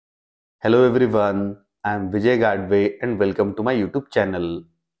Hello everyone, I am Vijay Gadve and welcome to my YouTube channel.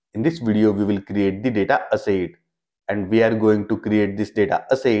 In this video, we will create the data asset and we are going to create this data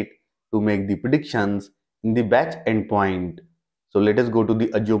asset to make the predictions in the batch endpoint. So let us go to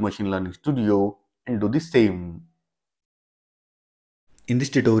the Azure Machine Learning Studio and do the same. In this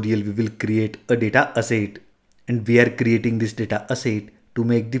tutorial, we will create a data asset and we are creating this data asset to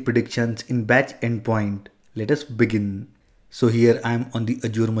make the predictions in batch endpoint. Let us begin. So here I am on the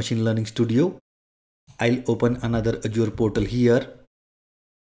Azure Machine Learning Studio. I'll open another Azure portal here.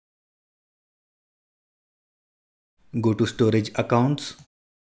 Go to storage accounts.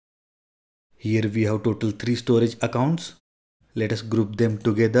 Here we have total 3 storage accounts. Let us group them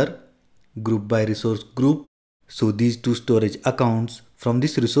together. Group by resource group. So these 2 storage accounts from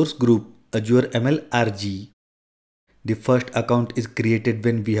this resource group Azure ML RG. The first account is created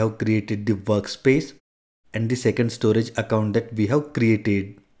when we have created the workspace and the second storage account that we have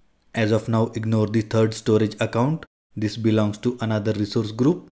created. As of now, ignore the third storage account. This belongs to another resource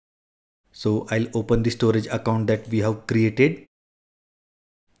group. So I'll open the storage account that we have created.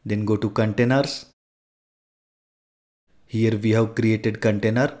 Then go to containers. Here we have created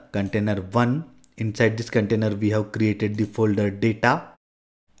container 1. Inside this container we have created the folder data.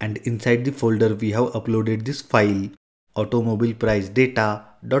 And inside the folder we have uploaded this file automobile price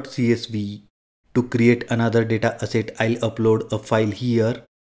data.csv. To create another data asset, I'll upload a file here.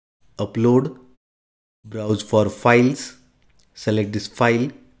 Upload, browse for files, select this file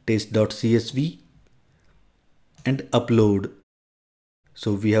test.csv and upload.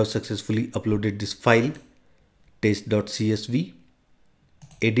 So we have successfully uploaded this file test.csv,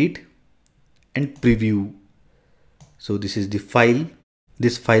 edit and preview. So this is the file.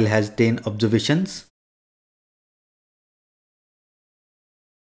 This file has 10 observations.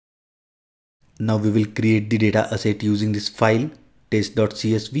 Now we will create the data asset using this file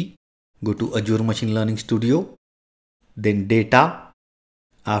test.csv. Go to Azure Machine Learning Studio, then data.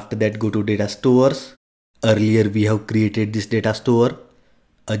 After that go to data stores. Earlier we have created this data store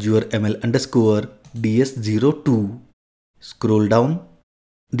Azure ML underscore DS02. Scroll down.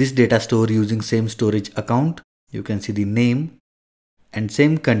 This data store using same storage account. You can see the name and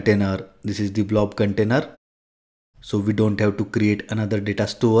same container. This is the blob container. So we don't have to create another data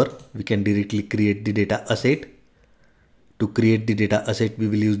store. We can directly create the data asset. To create the data asset, we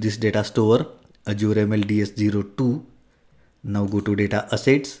will use this data store Azure ML DS02. Now go to data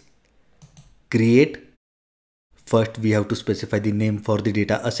assets, create. First we have to specify the name for the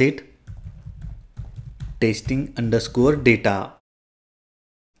data asset, testing underscore data.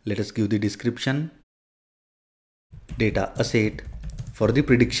 Let us give the description, data asset for the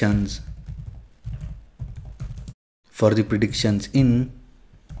predictions. For the predictions in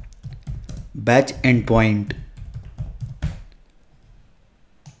batch endpoint,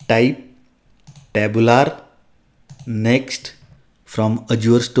 type tabular, next from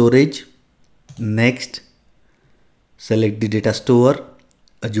Azure storage, next select the data store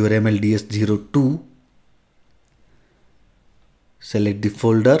Azure ML DS02, select the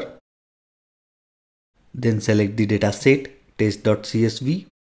folder, then select the data set test.csv,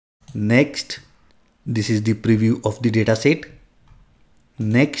 next. This is the preview of the dataset.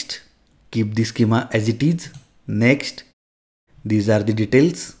 Next, keep the schema as it is. Next, these are the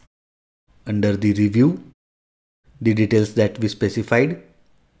details. Under the review, the details that we specified.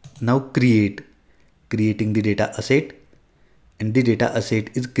 Now creating the data asset, and the data asset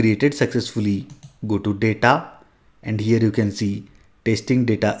is created successfully. Go to data and here you can see testing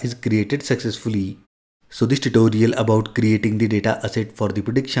data is created successfully. So this tutorial about creating the data asset for the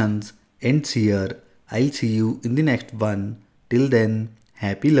predictions ends here. I'll see you in the next one. Till then,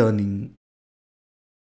 happy learning.